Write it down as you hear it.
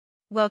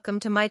welcome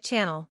to my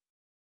channel.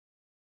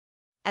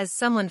 As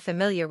someone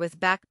familiar with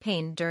back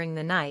pain during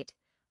the night,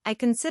 I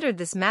considered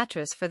this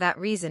mattress for that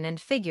reason and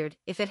figured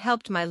if it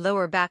helped my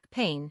lower back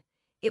pain,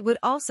 it would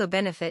also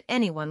benefit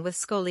anyone with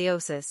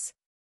scoliosis.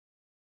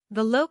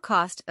 The low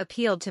cost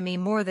appealed to me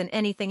more than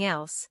anything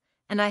else,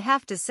 and I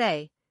have to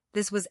say,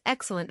 this was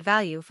excellent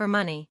value for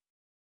money.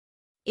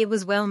 It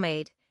was well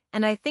made,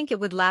 and I think it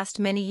would last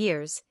many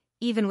years,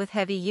 even with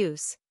heavy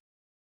use.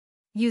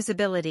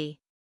 Usability.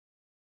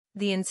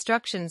 The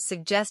instructions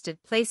suggested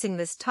placing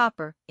this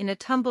topper in a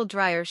tumble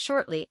dryer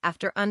shortly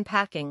after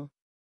unpacking.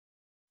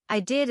 I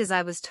did as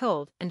I was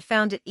told and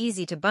found it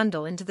easy to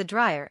bundle into the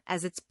dryer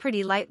as it's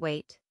pretty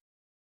lightweight.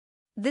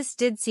 This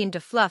did seem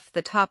to fluff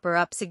the topper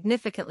up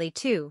significantly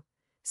too,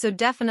 so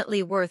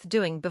definitely worth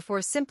doing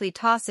before simply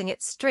tossing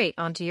it straight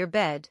onto your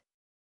bed.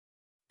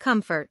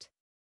 Comfort.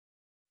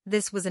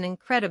 This was an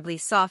incredibly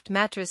soft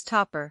mattress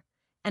topper,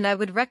 and I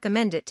would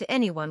recommend it to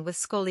anyone with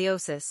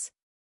scoliosis.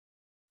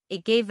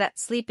 It gave that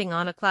sleeping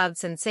on a cloud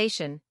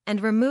sensation and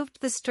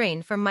removed the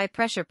strain from my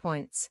pressure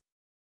points.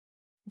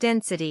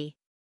 Density.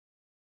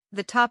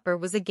 The topper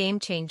was a game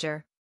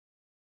changer.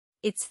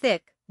 It's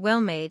thick,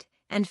 well-made,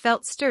 and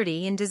felt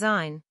sturdy in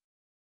design.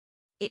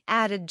 It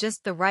added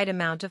just the right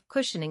amount of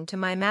cushioning to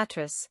my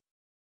mattress.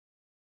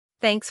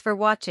 Thanks for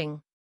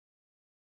watching.